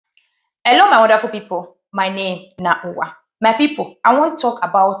Hello, my wonderful people. My name na Uwa. My people, I wan talk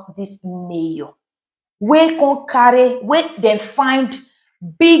about this mayor wey come carry wey dem find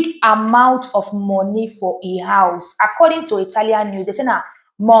big amount of money for a house. According to Italian news, they say na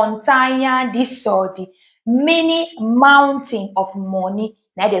montagna di soldi, meaning mountain of money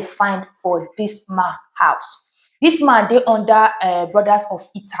na dem find for this man house. This man dey under Brothers of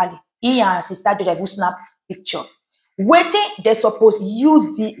Italy. He and Sister Georgia go snap picture. Wetin dem suppose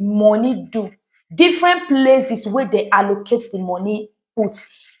use the money do? Different places wey dem allocate the money put.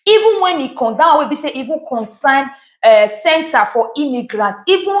 Even when e come that one wey be say even concern center for immigrants,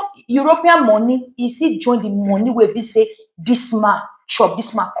 even European money, e still join the money wey be say this man chop,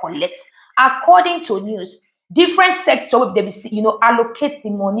 this man collect. According to news, different sector wey dem allocate the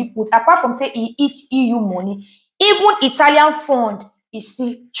money put. Apart from say e eat EU money, even Italian fund e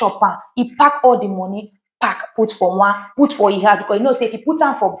still chop am. E pack all the money, pack put for e house, because you know say if you put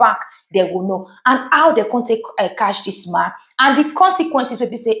am for bank, they go know. And how they can take catch this man, and the consequences wey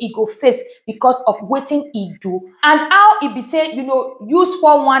be say e go face because of wetin e do, and how e be take use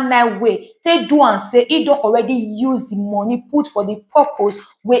 419 way take do am, say e don already use the money put for the purpose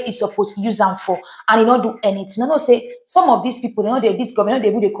wey e suppose use am for, and e no do anything. You know say some of these people, this government,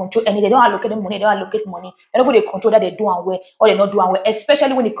 they dey control anything. They don't allocate the money, they don't allocate money, they no go dey control that they do am well or they not do am well,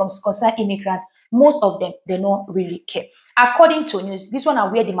 especially when it comes concern immigrants. Most of them, they don't really care. According to news, this one are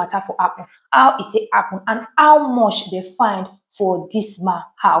where the matter for happen, how it happen, and how much they find for this man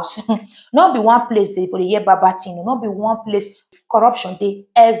house. Not be one place they for the year baba thing, not be one place. Corruption dey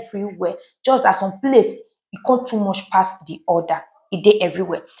everywhere. Just as some place e come too much past the order, e dey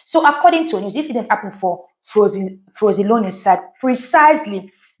everywhere. So according to news, this incident happen for Frosinone side. Precisely,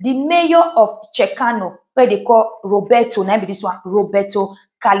 the mayor of Checano, where they call Roberto, na be this one, Roberto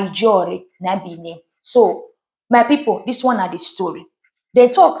Caligiore, na be name. So, my people, this one are the story. They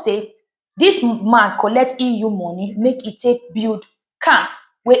talk say this man collect EU money, make it take build camp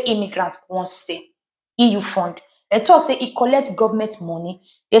where immigrants won't stay. EU fund. They talk say he collect government money.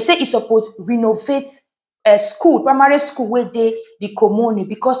 They say he supposed renovate a school, primary school where they the commune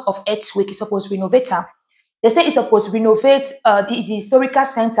because of earthquake. He supposed renovate them. They say he supposed renovate the historical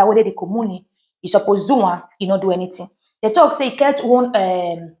center where they the commune. He supposed do one, he not do anything. They talk say he get one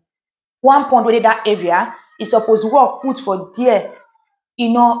pond where that area. He supposed work put for there.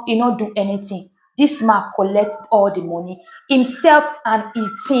 He not do anything. This man collect all the money. Himself and his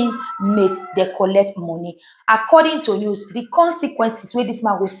teammate, they collect money. According to news, the consequences where this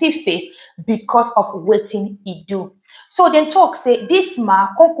man will see face because of wetin he do. So then talk say this man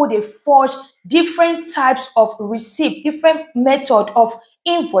go dey forge different types of receipt, different method of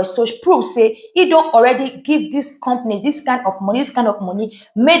invoice to prove say he don't already give these companies this kind of money,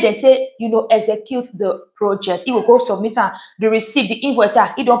 make them take execute the project. He will go submit the receipt, the invoice.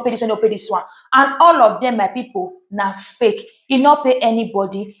 He don't pay this one, don't pay this one, and all of them, my people, na fake. He not pay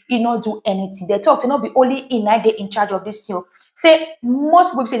anybody, he not do anything. They talk say not be only they in charge of this thing. Say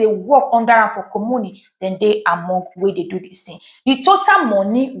most people say they work under am for community, then they among where they do this thing. The total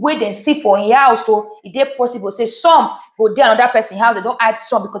money where they see for a house, so it dey possible say some go there another person house, they don't add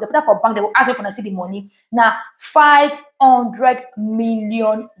some because they put that for bank, they will ask them for to see the money. Now 500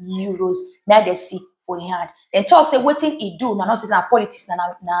 million euros now they see for in hand. Then talk say wetin he do, na not just na politics,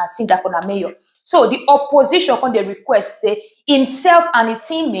 na Sindaco, na mayor. So the opposition on the request say himself and his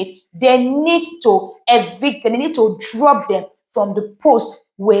teammate, they need to evict, they need to drop them from the post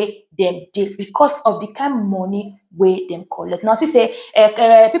where them did because of the kind of money where them collect. Now, see say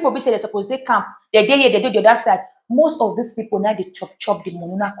people be say they suppose they camp, they dey here, they do the other side. Most of these people now they chop the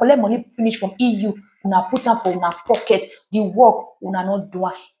money. Now collect money finish from EU, una put them for una pocket. The work una not do.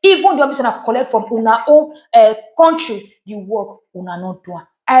 Even the option una collect from una own country, the work una not do.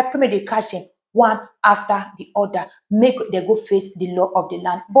 I pray they catch them one after the other, make they go face the law of the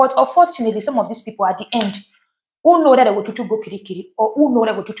land. But unfortunately, some of these people at the end, who know that they go to go kirikiri, or who know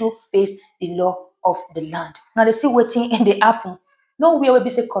that they go to face the law of the land. Now they see waiting in the happen. Nowhere will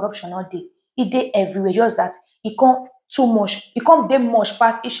be say corruption all day. It dey everywhere. Just that it come too much. It come dey much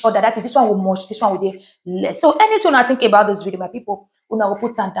past each other. That is, this one will much, this one will dey less. So anything I think about this video, my people, una will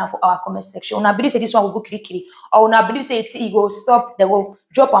put time down for our comment section. Una believe say this one will go kirikiri, or una believe say it go stop, they will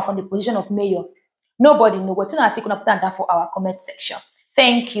drop her from the position of mayor. Nobody know. But I think una put time down for our comment section.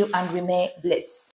 Thank you and remain blessed.